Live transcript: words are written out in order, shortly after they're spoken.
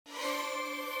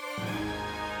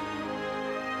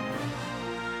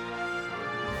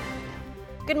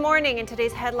Good morning. In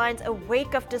today's headlines, a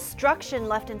wake of destruction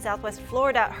left in southwest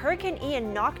Florida. Hurricane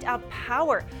Ian knocked out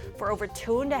power for over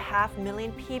 2.5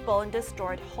 million people and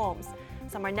destroyed homes.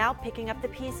 Some are now picking up the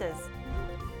pieces.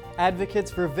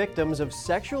 Advocates for victims of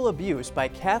sexual abuse by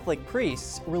Catholic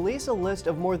priests release a list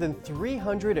of more than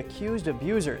 300 accused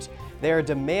abusers. They are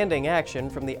demanding action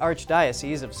from the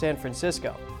Archdiocese of San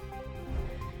Francisco.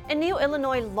 A new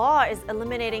Illinois law is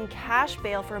eliminating cash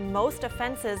bail for most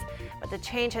offenses, but the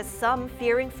change has some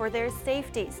fearing for their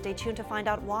safety. Stay tuned to find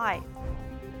out why.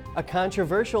 A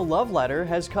controversial love letter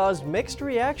has caused mixed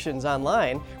reactions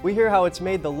online. We hear how it's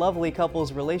made the lovely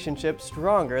couple's relationship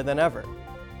stronger than ever.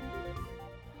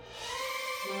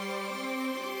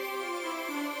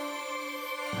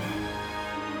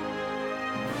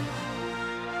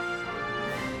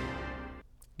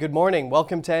 Good morning.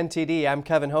 Welcome to NTD. I'm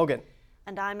Kevin Hogan.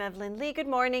 And I'm Evelyn Lee. Good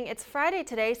morning. It's Friday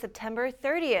today, September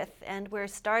 30th, and we're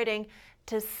starting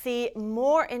to see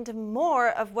more and more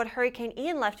of what Hurricane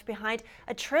Ian left behind.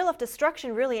 A trail of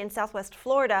destruction, really, in southwest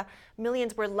Florida.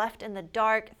 Millions were left in the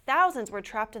dark. Thousands were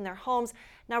trapped in their homes.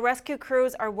 Now, rescue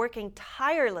crews are working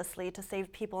tirelessly to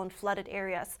save people in flooded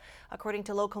areas. According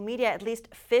to local media, at least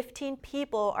 15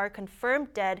 people are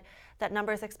confirmed dead. That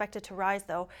number is expected to rise,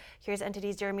 though. Here's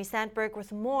NTD's Jeremy Sandberg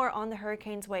with more on the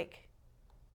hurricane's wake.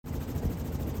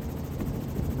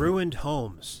 Ruined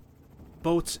homes,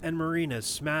 boats and marinas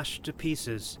smashed to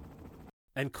pieces,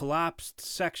 and collapsed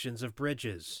sections of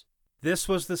bridges. This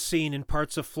was the scene in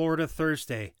parts of Florida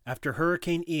Thursday after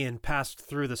Hurricane Ian passed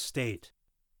through the state.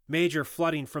 Major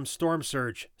flooding from storm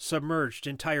surge submerged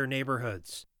entire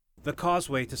neighborhoods. The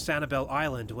causeway to Sanibel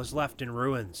Island was left in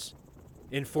ruins.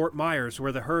 In Fort Myers,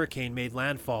 where the hurricane made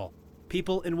landfall,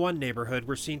 people in one neighborhood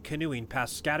were seen canoeing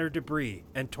past scattered debris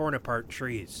and torn apart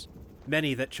trees.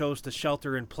 Many that chose to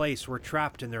shelter in place were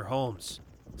trapped in their homes.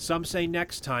 Some say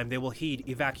next time they will heed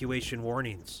evacuation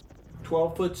warnings.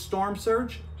 12-foot storm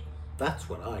surge? That's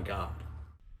what I got.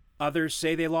 Others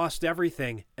say they lost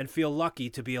everything and feel lucky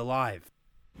to be alive.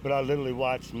 But I literally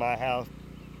watched my house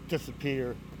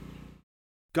disappear.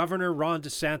 Governor Ron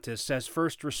DeSantis says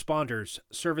first responders,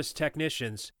 service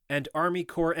technicians, and Army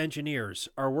Corps engineers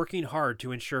are working hard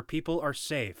to ensure people are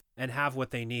safe and have what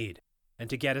they need, and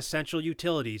to get essential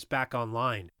utilities back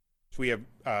online. We have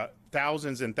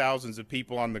thousands and thousands of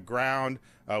people on the ground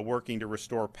working to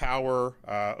restore power,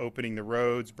 opening the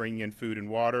roads, bringing in food and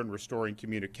water, and restoring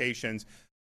communications.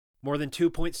 More than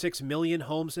 2.6 million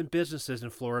homes and businesses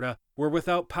in Florida were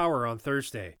without power on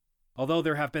Thursday. Although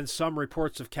there have been some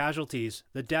reports of casualties,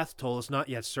 the death toll is not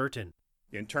yet certain.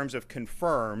 In terms of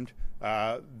confirmed,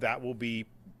 that will be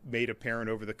made apparent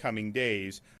over the coming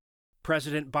days.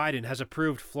 President Biden has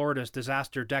approved Florida's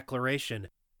disaster declaration,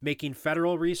 making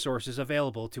federal resources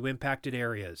available to impacted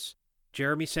areas.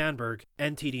 Jeremy Sandberg,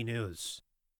 NTD News.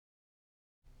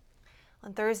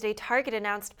 On Thursday, Target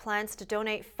announced plans to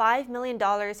donate $5 million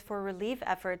for relief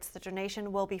efforts. The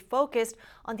donation will be focused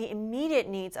on the immediate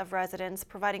needs of residents,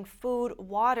 providing food,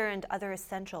 water, and other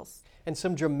essentials. And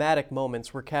some dramatic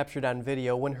moments were captured on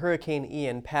video when Hurricane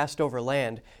Ian passed over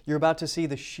land. You're about to see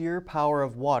the sheer power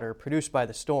of water produced by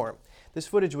the storm. This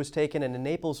footage was taken in a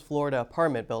Naples, Florida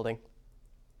apartment building.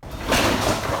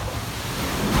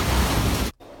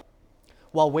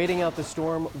 While waiting out the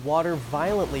storm, water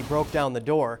violently broke down the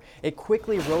door. It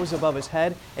quickly rose above his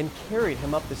head and carried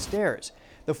him up the stairs.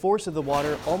 The force of the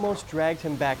water almost dragged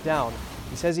him back down.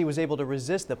 He says he was able to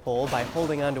resist the pull by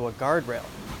holding onto a guardrail.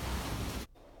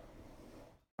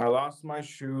 I lost my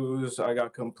shoes. I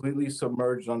got completely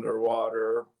submerged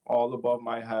underwater, all above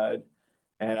my head,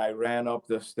 and I ran up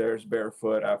the stairs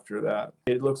barefoot after that.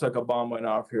 It looks like a bomb went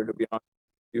off here, to be honest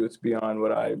with you. It's beyond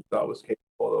what I thought was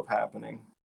capable of happening.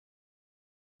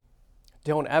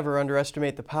 Don't ever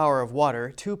underestimate the power of water.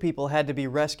 2 people had to be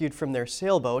rescued from their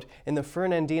sailboat in the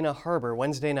Fernandina Harbor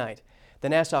Wednesday night. The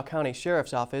Nassau County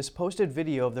Sheriff's Office posted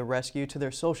video of the rescue to their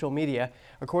social media.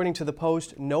 According to the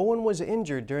post, no one was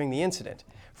injured during the incident.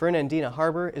 Fernandina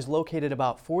Harbor is located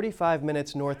about 45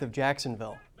 minutes north of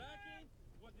Jacksonville.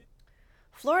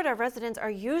 Florida residents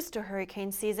are used to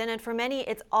hurricane season, and for many,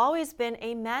 it's always been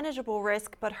a manageable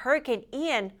risk, but Hurricane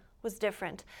Ian was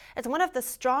different. It's one of the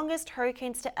strongest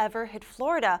hurricanes to ever hit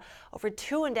Florida. Over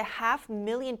 2.5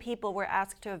 million people were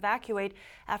asked to evacuate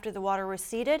after the water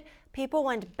receded. People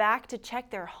went back to check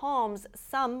their homes.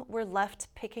 Some were left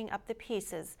picking up the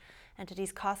pieces.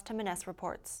 NTD's Costa Menes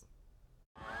reports.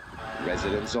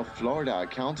 Residents of Florida are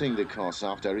counting the costs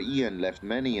after Ian left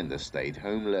many in the state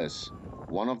homeless.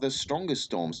 One of the strongest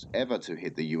storms ever to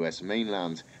hit the U.S.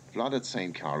 mainland flooded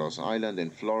St. Carlos Island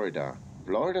in Florida.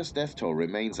 Florida's death toll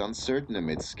remains uncertain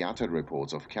amid scattered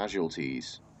reports of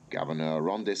casualties. Governor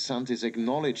Ron DeSantis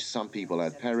acknowledged some people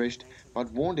had perished,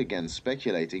 but warned against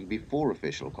speculating before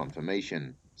official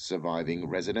confirmation. Surviving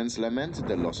residents lamented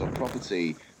the loss of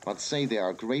property, but say they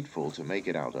are grateful to make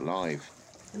it out alive.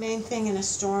 The main thing in a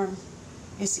storm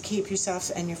is to keep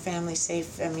yourself and your family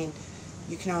safe. I mean,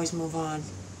 you can always move on,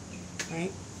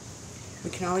 right?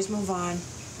 We can always move on,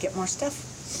 get more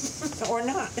stuff, or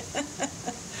not.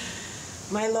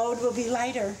 My load will be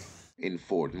lighter. In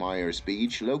Fort Myers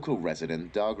Beach, local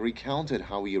resident Doug recounted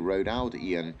how he rode out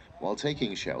Ian while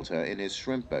taking shelter in his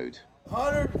shrimp boat.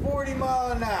 140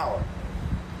 miles an hour.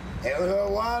 It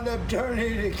will wind up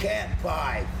turning into Cat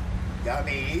 5. I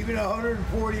mean, even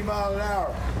 140 miles an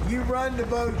hour. You run the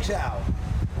boats out.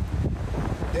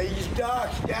 These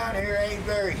docks down here ain't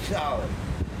very solid.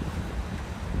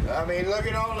 I mean, look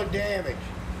at all the damage.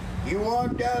 You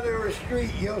walk down there a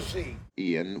street, you'll see.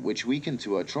 Ian, which weakened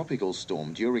to a tropical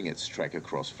storm during its trek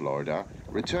across Florida,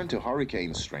 returned to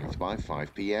hurricane strength by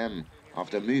 5 p.m.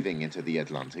 after moving into the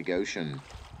Atlantic Ocean,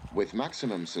 with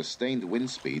maximum sustained wind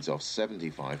speeds of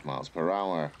 75 miles per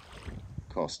hour.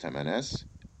 Cost Jimenez,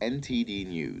 NTD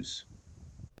News.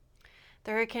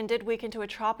 The hurricane did weaken to a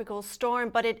tropical storm,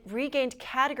 but it regained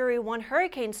Category 1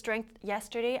 hurricane strength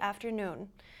yesterday afternoon.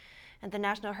 And the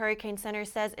National Hurricane Center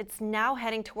says it's now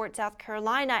heading toward South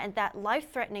Carolina and that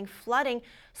life-threatening flooding,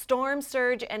 storm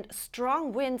surge, and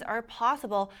strong winds are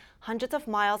possible. Hundreds of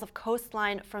miles of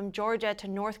coastline from Georgia to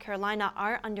North Carolina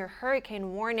are under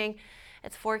hurricane warning.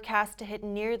 It's forecast to hit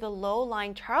near the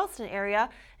low-lying Charleston area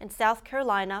in South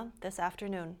Carolina this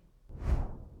afternoon.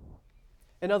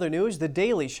 In other news, The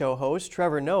Daily Show host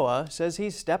Trevor Noah says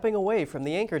he's stepping away from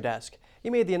the anchor desk.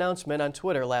 He made the announcement on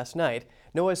Twitter last night.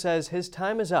 Noah says his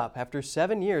time is up after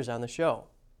 7 years on the show.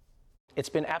 It's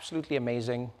been absolutely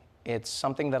amazing. It's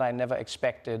something that I never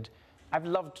expected. I've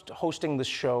loved hosting the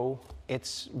show.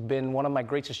 It's been one of my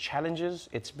greatest challenges.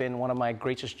 It's been one of my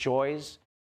greatest joys.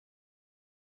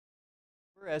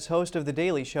 As host of The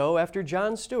Daily Show after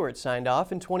Jon Stewart signed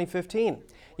off in 2015.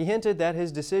 He hinted that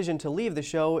his decision to leave the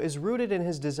show is rooted in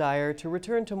his desire to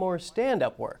return to more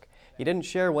stand-up work. He didn't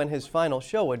share when his final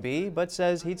show would be, but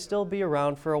says he'd still be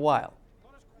around for a while.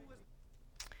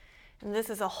 And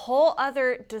this is a whole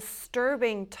other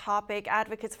disturbing topic.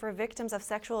 Advocates for victims of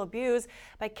sexual abuse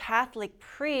by Catholic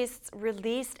priests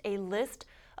released a list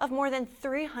of more than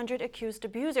 300 accused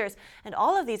abusers. And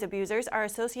all of these abusers are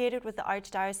associated with the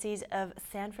Archdiocese of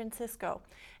San Francisco.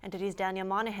 NTD's Daniel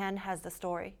Monahan has the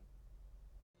story.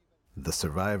 The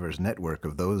Survivors Network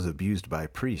of those abused by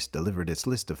priests delivered its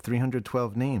list of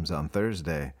 312 names on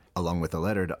Thursday, along with a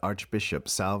letter to Archbishop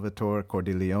Salvatore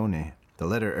Cordileone. The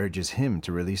letter urges him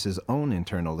to release his own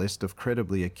internal list of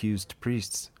credibly accused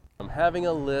priests. Having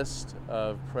a list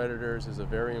of predators is a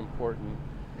very important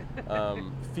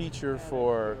feature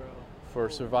for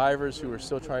survivors who are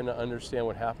still trying to understand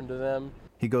what happened to them.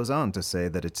 He goes on to say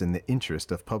that it's in the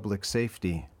interest of public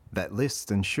safety that lists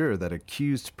ensure that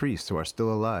accused priests who are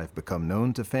still alive become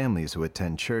known to families who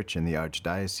attend church in the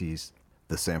Archdiocese.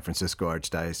 The San Francisco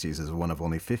Archdiocese is one of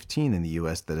only 15 in the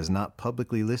U.S. that has not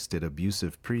publicly listed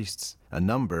abusive priests, a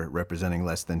number representing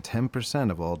less than 10%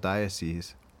 of all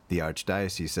dioceses. The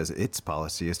Archdiocese says its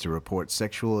policy is to report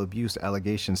sexual abuse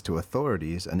allegations to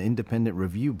authorities, an independent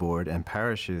review board, and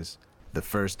parishes. The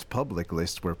first public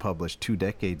lists were published 2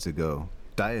 decades ago.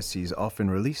 Dioceses often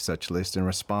release such lists in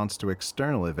response to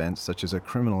external events such as a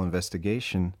criminal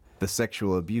investigation. The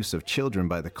sexual abuse of children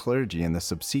by the clergy and the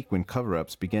subsequent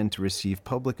cover-ups began to receive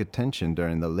public attention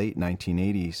during the late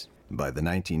 1980s. By the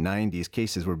 1990s,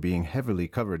 cases were being heavily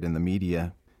covered in the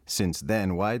media. Since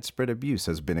then, widespread abuse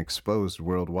has been exposed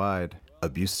worldwide.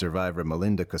 Abuse survivor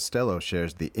Melinda Costello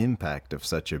shares the impact of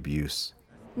such abuse.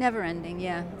 Never ending,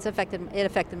 yeah. It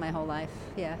affected my whole life,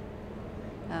 yeah.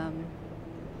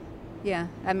 Yeah,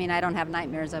 I mean, I don't have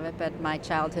nightmares of it, but my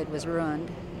childhood was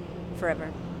ruined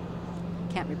forever.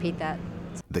 Can't repeat that.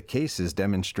 The cases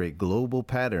demonstrate global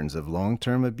patterns of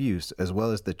long-term abuse as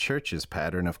well as the church's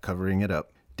pattern of covering it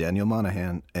up. Daniel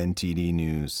Monahan, NTD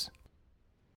News.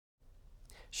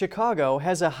 Chicago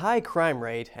has a high crime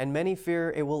rate, and many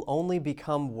fear it will only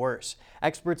become worse.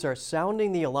 Experts are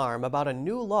sounding the alarm about a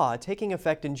new law taking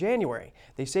effect in January.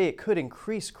 They say it could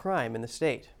increase crime in the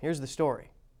state. Here's the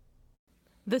story.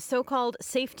 The so-called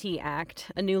Safety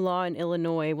Act, a new law in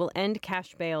Illinois, will end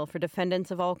cash bail for defendants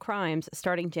of all crimes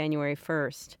starting January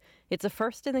 1st. It's a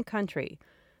first in the country.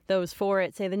 Those for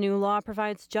it say the new law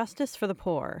provides justice for the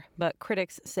poor, but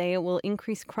critics say it will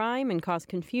increase crime and cause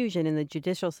confusion in the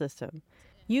judicial system.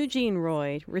 Eugene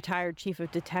Roy, retired chief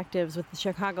of detectives with the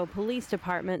Chicago Police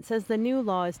Department, says the new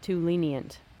law is too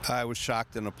lenient. I was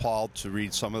shocked and appalled to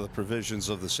read some of the provisions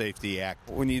of the Safety Act.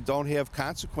 When you don't have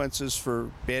consequences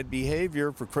for bad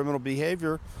behavior, for criminal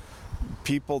behavior,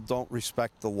 people don't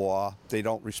respect the law, they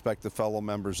don't respect the fellow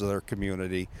members of their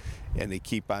community, and they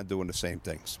keep on doing the same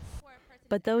things.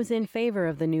 But those in favor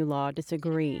of the new law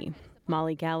disagree.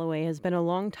 Molly Galloway has been a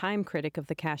long-time critic of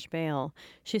the cash bail.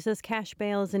 She says cash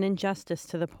bail is an injustice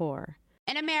to the poor.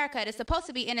 In America, it is supposed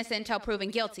to be innocent until proven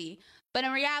guilty, but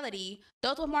in reality,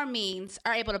 those with more means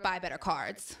are able to buy better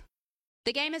cards.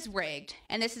 The game is rigged,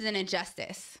 and this is an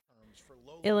injustice.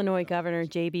 Illinois Governor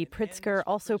J.B. Pritzker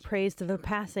also praised the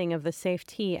passing of the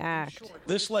Safety Act.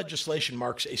 This legislation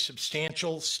marks a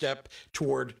substantial step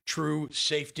toward true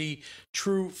safety,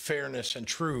 true fairness, and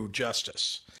true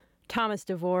justice. Thomas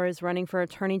DeVore is running for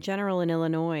Attorney General in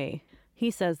Illinois.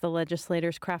 He says the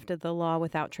legislators crafted the law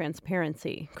without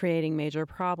transparency, creating major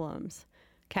problems.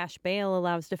 Cash bail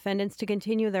allows defendants to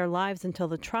continue their lives until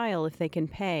the trial if they can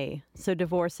pay. So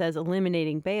DeVore says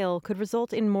eliminating bail could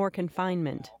result in more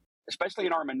confinement. Especially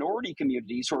in our minority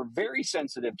communities who are very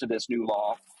sensitive to this new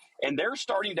law, and they're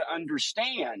starting to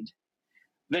understand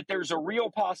that there's a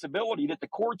real possibility that the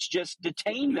courts just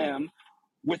detain them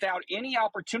without any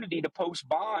opportunity to post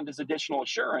bond as additional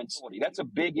assurance. That's a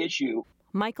big issue.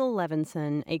 Michael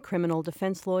Levinson, a criminal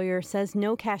defense lawyer, says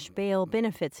no cash bail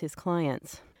benefits his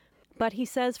clients. But he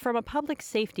says from a public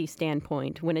safety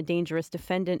standpoint, when a dangerous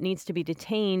defendant needs to be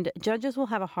detained, judges will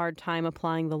have a hard time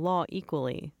applying the law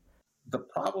equally. The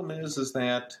problem is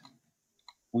that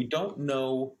we don't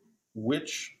know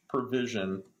which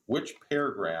provision, which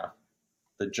paragraph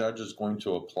the judge is going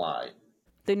to apply.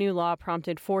 The new law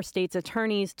prompted 4 states'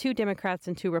 attorneys, 2 Democrats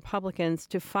and 2 Republicans,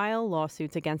 to file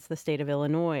lawsuits against the state of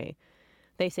Illinois.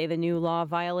 They say the new law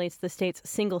violates the state's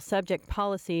single-subject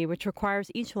policy, which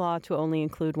requires each law to only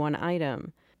include one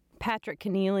item. Patrick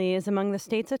Keneally is among the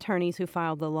state's attorneys who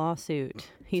filed the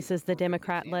lawsuit. He says the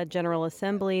Democrat-led General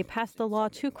Assembly passed the law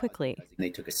too quickly.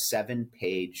 They took a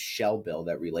 7-page shell bill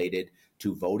that related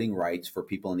to voting rights for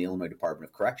people in the Illinois Department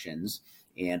of Corrections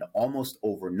and almost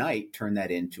overnight turned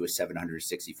that into a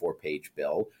 764-page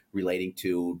bill relating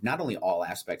to not only all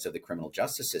aspects of the criminal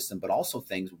justice system, but also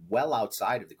things well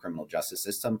outside of the criminal justice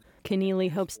system. Keneally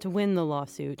hopes to win the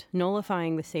lawsuit,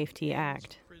 nullifying the Safety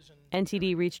Act.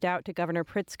 NTD reached out to Governor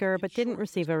Pritzker but didn't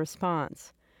receive a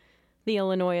response. The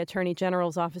Illinois Attorney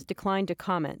General's office declined to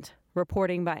comment.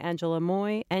 Reporting by Angela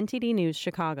Moy, NTD News,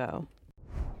 Chicago.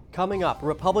 Coming up,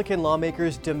 Republican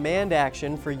lawmakers demand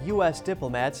action for U.S.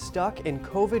 diplomats stuck in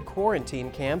COVID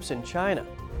quarantine camps in China.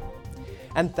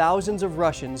 And thousands of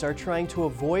Russians are trying to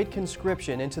avoid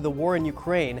conscription into the war in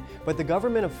Ukraine, but the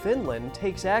government of Finland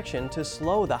takes action to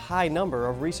slow the high number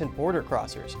of recent border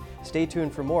crossers. Stay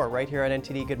tuned for more right here on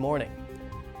NTD Good Morning.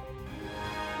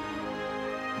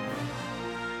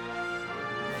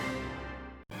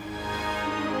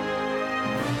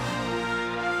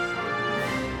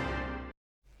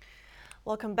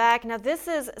 Welcome back. Now, this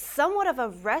is somewhat of a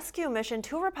rescue mission.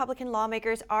 2 Republican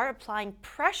lawmakers are applying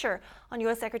pressure on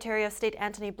U.S. Secretary of State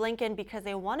Antony Blinken because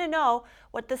they want to know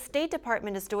what the State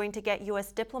Department is doing to get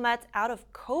U.S. diplomats out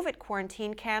of COVID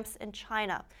quarantine camps in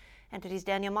China. NTD's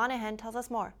Daniel Monahan tells us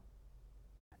more.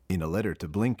 In a letter to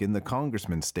Blinken, the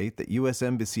congressmen state that U.S.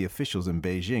 Embassy officials in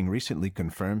Beijing recently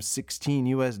confirmed 16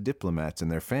 U.S. diplomats and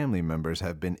their family members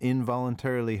have been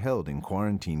involuntarily held in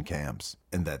quarantine camps,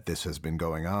 and that this has been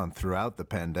going on throughout the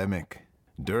pandemic.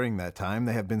 During that time,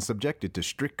 they have been subjected to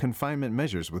strict confinement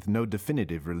measures with no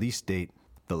definitive release date.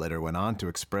 The letter went on to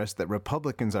express that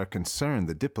Republicans are concerned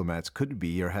the diplomats could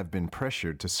be or have been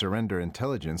pressured to surrender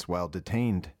intelligence while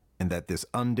detained, and that this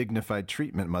undignified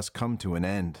treatment must come to an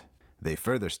end. They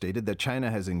further stated that China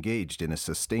has engaged in a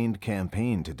sustained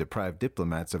campaign to deprive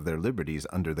diplomats of their liberties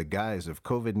under the guise of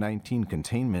COVID-19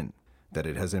 containment, that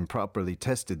it has improperly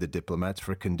tested the diplomats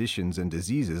for conditions and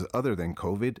diseases other than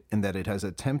COVID, and that it has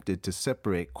attempted to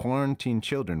separate quarantined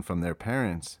children from their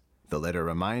parents. The letter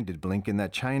reminded Blinken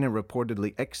that China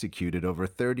reportedly executed over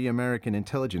 30 American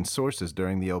intelligence sources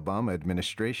during the Obama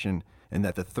administration, and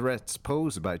that the threats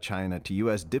posed by China to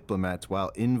U.S. diplomats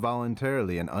while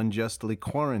involuntarily and unjustly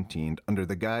quarantined under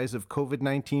the guise of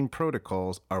COVID-19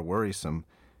 protocols are worrisome.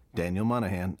 Daniel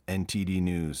Monahan, NTD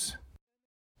News.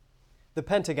 The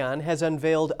Pentagon has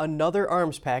unveiled another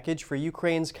arms package for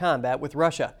Ukraine's combat with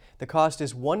Russia. The cost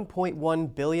is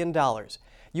 $1.1 billion.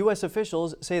 U.S.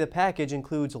 officials say the package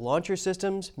includes launcher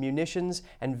systems, munitions,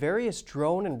 and various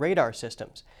drone and radar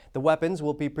systems. The weapons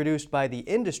will be produced by the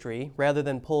industry rather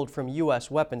than pulled from U.S.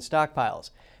 weapon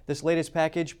stockpiles. This latest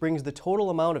package brings the total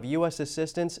amount of U.S.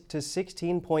 assistance to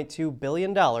 $16.2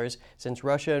 billion since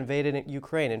Russia invaded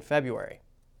Ukraine in February.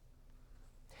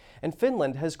 and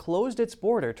Finland has closed its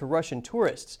border to Russian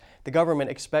tourists. The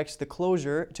government expects the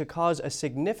closure to cause a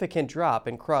significant drop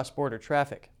in cross-border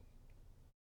traffic.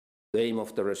 The aim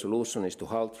of the resolution is to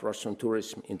halt Russian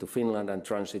tourism into Finland and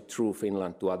transit through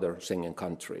Finland to other Schengen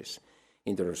countries.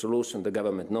 In the resolution, the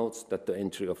government notes that the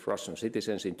entry of Russian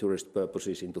citizens in tourist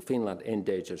purposes into Finland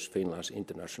endangers Finland's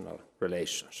international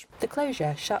relations. The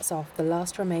closure shuts off the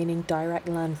last remaining direct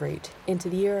land route into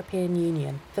the European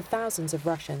Union for thousands of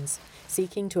Russians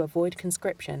seeking to avoid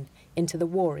conscription into the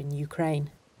war in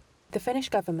Ukraine. The Finnish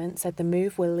government said the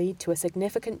move will lead to a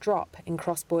significant drop in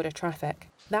cross-border traffic.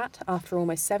 That after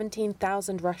almost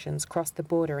 17,000 Russians crossed the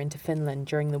border into Finland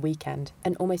during the weekend,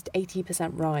 an almost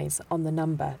 80% rise on the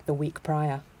number the week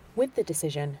prior. With the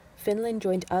decision, Finland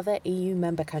joined other EU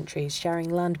member countries sharing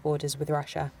land borders with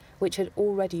Russia, which had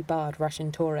already barred Russian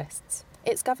tourists.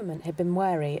 Its government had been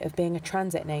wary of being a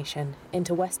transit nation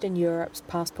into Western Europe's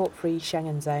passport-free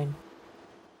Schengen zone.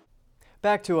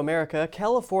 Back to America,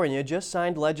 California just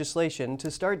signed legislation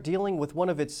to start dealing with one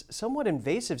of its somewhat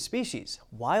invasive species,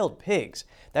 wild pigs.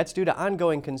 That's due to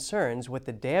ongoing concerns with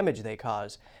the damage they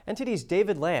cause. NTD's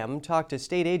David Lamb talked to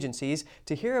state agencies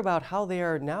to hear about how they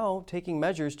are now taking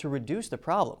measures to reduce the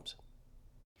problems.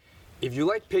 If you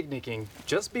like picnicking,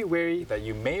 just be wary that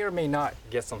you may or may not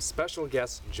get some special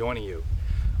guests joining you.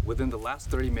 Within the last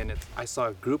 30 minutes, I saw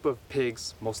a group of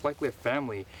pigs, most likely a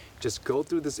family, just go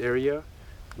through this area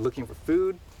looking for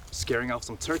food, scaring off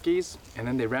some turkeys, and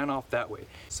then they ran off that way.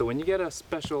 So when you get a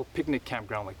special picnic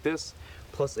campground like this,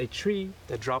 plus a tree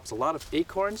that drops a lot of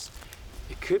acorns,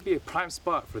 it could be a prime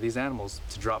spot for these animals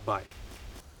to drop by.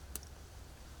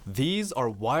 These are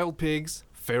wild pigs,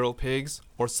 feral pigs,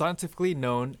 or scientifically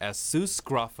known as Sus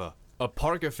scrofa. A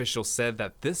park official said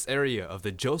that this area of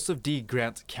the Joseph D.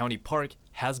 Grant County Park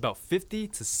has about 50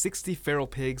 to 60 feral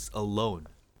pigs alone.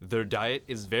 Their diet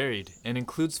is varied and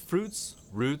includes fruits,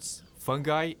 roots,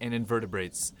 fungi, and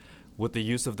invertebrates. With the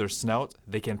use of their snout,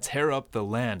 they can tear up the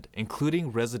land,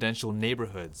 including residential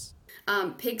neighborhoods.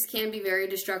 Pigs can be very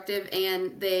destructive,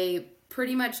 and they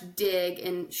pretty much dig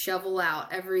and shovel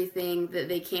out everything that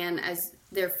they can as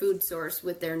their food source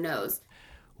with their nose.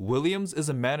 Williams is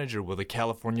a manager with the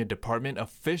California Department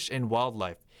of Fish and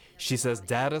Wildlife. She says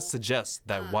data suggests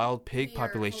that wild pig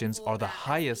populations are the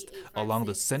highest along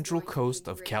the central coast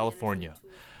of California.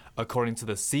 According to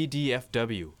the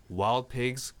CDFW, wild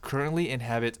pigs currently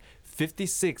inhabit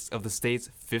 56 of the state's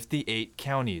 58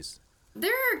 counties.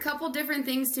 There are a couple different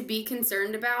things to be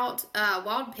concerned about.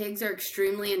 Wild pigs are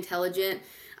extremely intelligent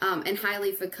and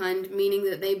highly fecund, meaning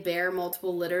that they bear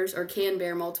multiple litters or can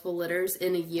bear multiple litters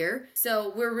in a year.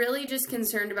 So we're really just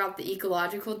concerned about the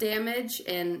ecological damage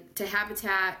and to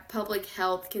habitat, public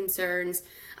health concerns,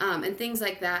 and things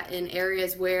like that in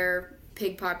areas where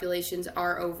pig populations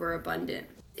are overabundant.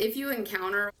 If you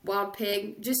encounter wild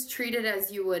pig, just treat it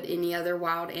as you would any other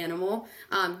wild animal.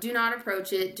 Do not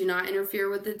approach it, do not interfere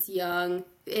with its young,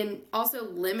 and also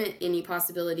limit any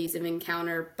possibilities of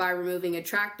encounter by removing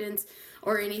attractants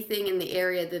or anything in the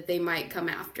area that they might come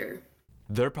after.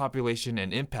 Their population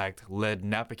and impact led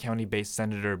Napa County-based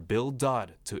Senator Bill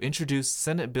Dodd to introduce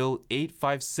Senate Bill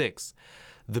 856.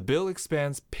 The bill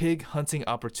expands pig hunting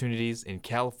opportunities in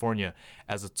California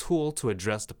as a tool to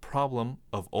address the problem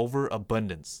of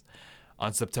overabundance.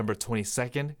 On September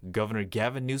 22nd, Governor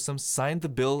Gavin Newsom signed the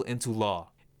bill into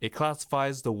law. It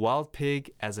classifies the wild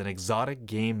pig as an exotic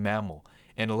game mammal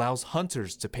and allows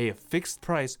hunters to pay a fixed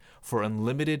price for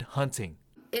unlimited hunting.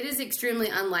 It is extremely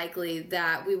unlikely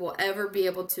that we will ever be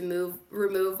able to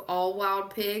remove all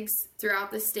wild pigs throughout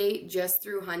the state just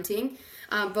through hunting,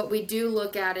 but we do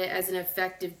look at it as an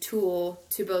effective tool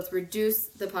to both reduce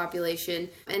the population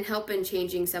and help in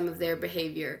changing some of their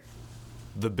behavior.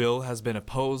 The bill has been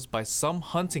opposed by some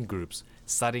hunting groups,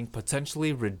 citing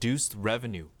potentially reduced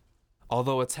revenue.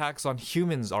 Although attacks on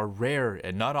humans are rare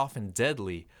and not often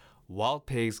deadly, wild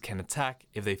pigs can attack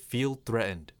if they feel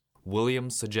threatened.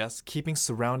 Williams suggests keeping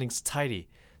surroundings tidy,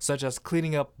 such as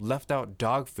cleaning up left-out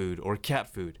dog food or cat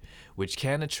food, which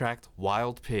can attract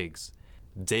wild pigs.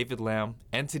 David Lamb,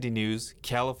 NTD News,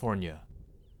 California.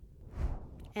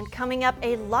 And coming up,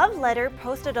 a love letter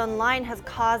posted online has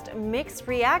caused mixed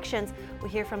reactions. We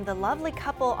hear from the lovely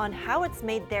couple on how it's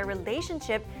made their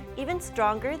relationship even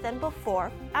stronger than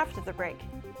before after the break.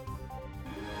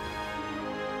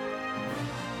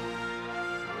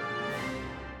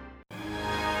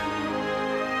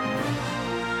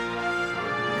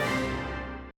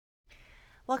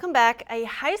 Welcome back. A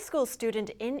high school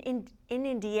student in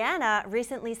Indiana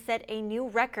recently set a new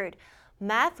record.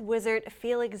 Math wizard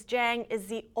Felix Zhang is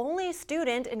the only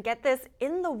student, and get this,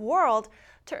 in the world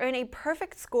to earn a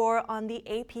perfect score on the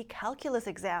AP Calculus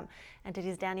exam.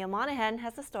 NTD's Daniel Monahan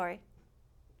has the story.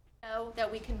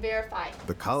 That we can verify.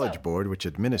 The College Board, which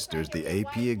administers the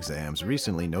AP exams,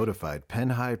 recently notified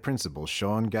Penn High principal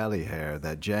Sean Galliher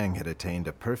that Zhang had attained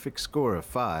a perfect score of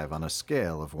 5 on a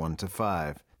scale of 1 to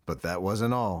 5. But that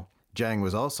wasn't all. Zhang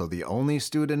was also the only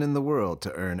student in the world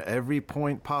to earn every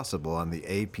point possible on the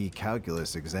AP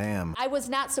Calculus exam. I was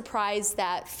not surprised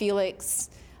that Felix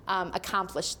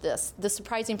accomplished this. The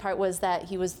surprising part was that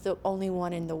he was the only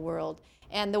one in the world.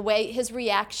 And the way his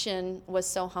reaction was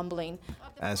so humbling.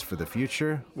 As for the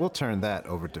future, we'll turn that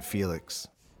over to Felix.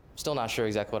 Still not sure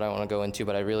exactly what I want to go into,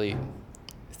 but I really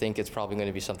think it's probably going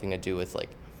to be something to do with like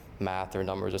math or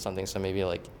numbers or something. So maybe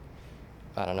like,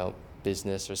 I don't know,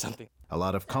 business or something. A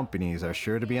lot of companies are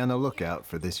sure to be on the lookout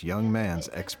for this young man's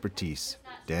expertise.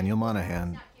 Daniel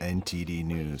Monahan, NTD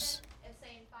News.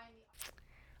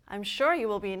 I'm sure he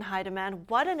will be in high demand.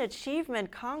 What an achievement.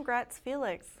 Congrats,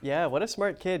 Felix. Yeah, what a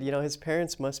smart kid. His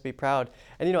parents must be proud.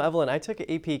 And Evelyn, I took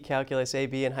AP Calculus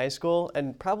AB in high school,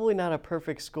 and probably not a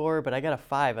perfect score, but I got a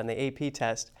 5 on the AP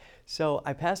test. So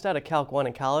I passed out of Calc 1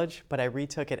 in college, but I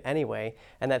retook it anyway,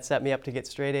 and that set me up to get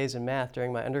straight A's in math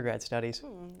during my undergrad studies.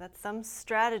 That's some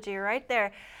strategy right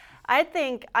there. I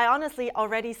honestly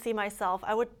already see myself.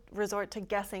 I would resort to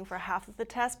guessing for half of the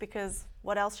test, because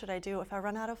what else should I do if I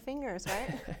run out of fingers,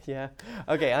 right? Yeah.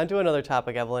 Okay, on to another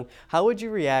topic, Evelyn. How would you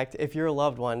react if your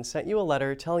loved one sent you a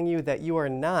letter telling you that you are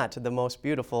not the most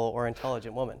beautiful or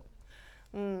intelligent woman?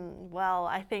 Well,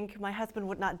 I think my husband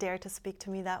would not dare to speak to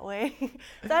me that way.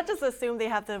 So I just assume they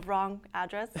have the wrong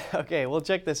address. Okay, well,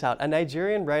 check this out. A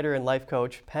Nigerian writer and life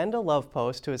coach penned a love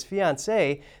post to his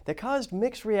fiancée that caused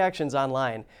mixed reactions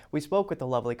online. We spoke with the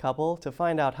lovely couple to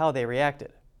find out how they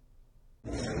reacted.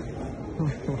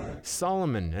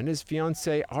 Solomon and his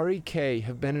fiancée Ari K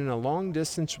have been in a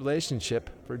long-distance relationship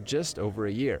for just over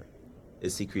a year. The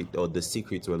secret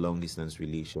to a long-distance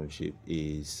relationship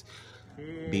is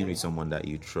being with someone that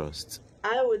you trust.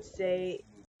 I would say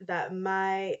that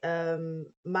my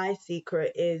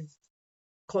secret is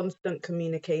constant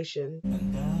communication.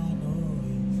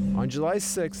 On July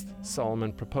 6th,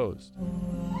 Solomon proposed.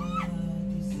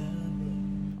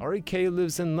 Ari K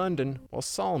lives in London while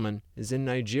Solomon is in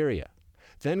Nigeria.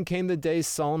 Then came the day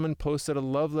Solomon posted a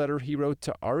love letter he wrote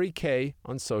to Ari K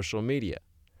on social media.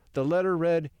 The letter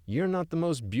read, "You're not the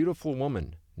most beautiful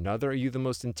woman, neither are you the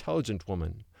most intelligent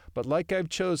woman. But like I've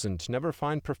chosen to never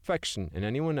find perfection in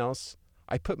anyone else,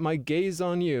 I put my gaze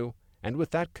on you, and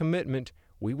with that commitment,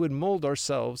 we would mold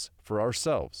ourselves for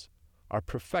ourselves. Our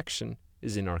perfection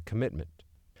is in our commitment."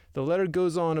 The letter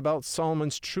goes on about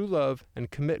Solomon's true love and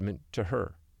commitment to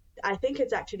her. I think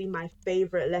it's actually my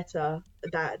favorite letter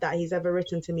that he's ever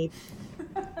written to me.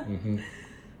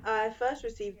 I first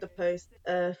received the post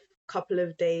a couple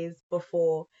of days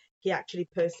before he actually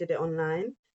posted it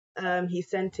online. He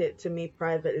sent it to me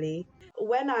privately.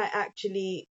 When I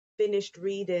actually finished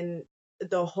reading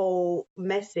the whole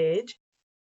message,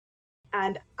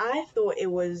 and I thought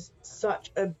it was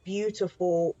such a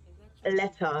beautiful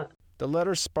letter. The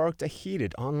letter sparked a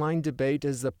heated online debate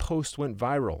as the post went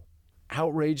viral.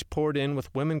 Outrage poured in,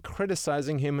 with women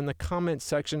criticizing him in the comment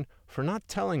section for not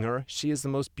telling her she is the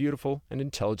most beautiful and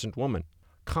intelligent woman.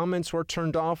 Comments were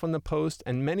turned off on the post,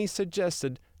 and many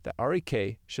suggested that Ari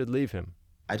K should leave him.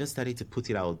 I just started to put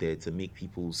it out there to make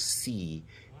people see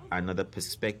another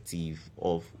perspective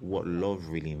of what love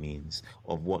really means,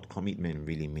 of what commitment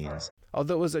really means.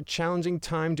 Although it was a challenging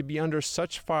time to be under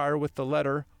such fire with the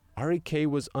letter, Ari K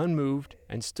was unmoved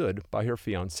and stood by her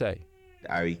fiancé.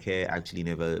 Ari K actually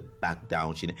never backed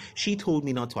down. She told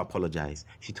me not to apologize.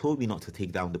 She told me not to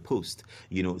take down the post.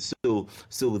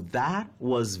 So that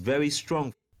was very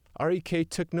strong. Ari K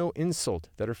took no insult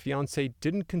that her fiancé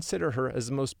didn't consider her as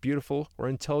the most beautiful or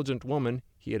intelligent woman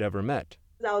he had ever met.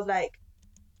 I was like,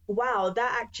 wow,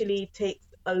 that actually takes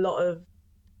a lot of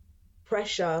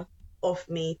pressure off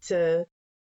me to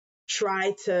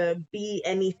try to be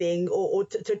anything or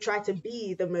to try to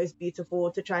be the most beautiful,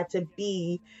 or to try to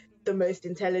be the most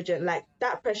intelligent. Like,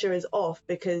 that pressure is off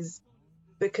because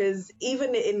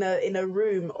even in a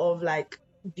room of like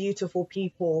beautiful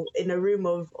people, in a room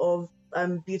of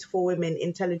beautiful women,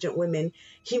 intelligent women,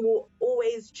 he will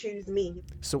always choose me.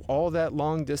 So all that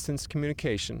long-distance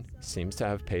communication seems to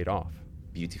have paid off.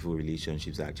 Beautiful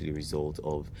relationships are actually a result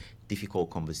of difficult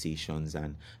conversations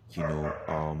and,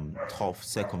 tough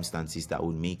circumstances that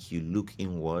would make you look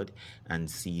inward and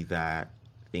see that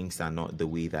things are not the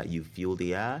way that you feel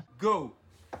they are. Go!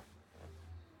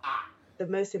 The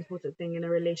most important thing in a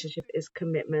relationship is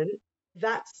commitment.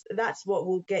 that's what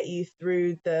will get you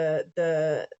through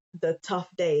the tough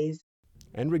days.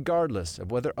 And regardless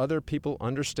of whether other people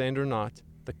understand or not,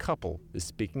 the couple is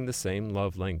speaking the same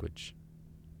love language.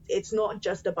 It's not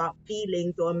just about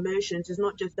feelings or emotions. It's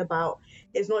not just about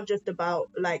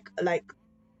like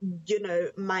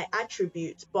my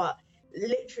attributes, but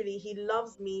literally he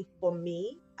loves me for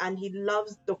me, and he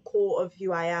loves the core of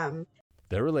who I am.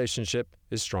 Their relationship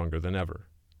is stronger than ever.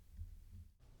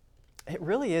 It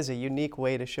really is a unique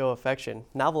way to show affection,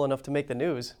 novel enough to make the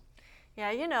news.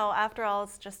 Yeah, after all,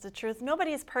 it's just the truth.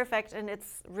 Nobody is perfect, and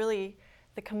it's really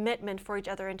the commitment for each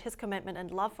other and his commitment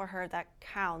and love for her that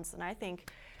counts. And I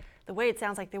think the way it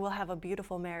sounds like they will have a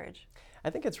beautiful marriage. I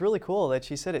think it's really cool that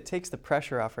she said it takes the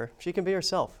pressure off her. She can be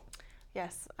herself.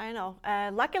 Yes, I know.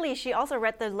 Luckily, she also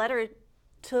read the letter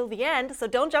till the end, so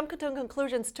don't jump to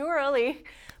conclusions too early.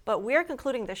 But we're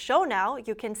concluding the show now.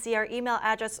 You can see our email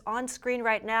address on screen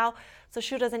right now, so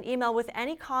shoot us an email with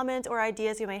any comments or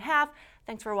ideas you may have.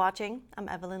 Thanks for watching. I'm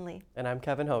Evelyn Lee. And I'm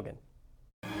Kevin Hogan.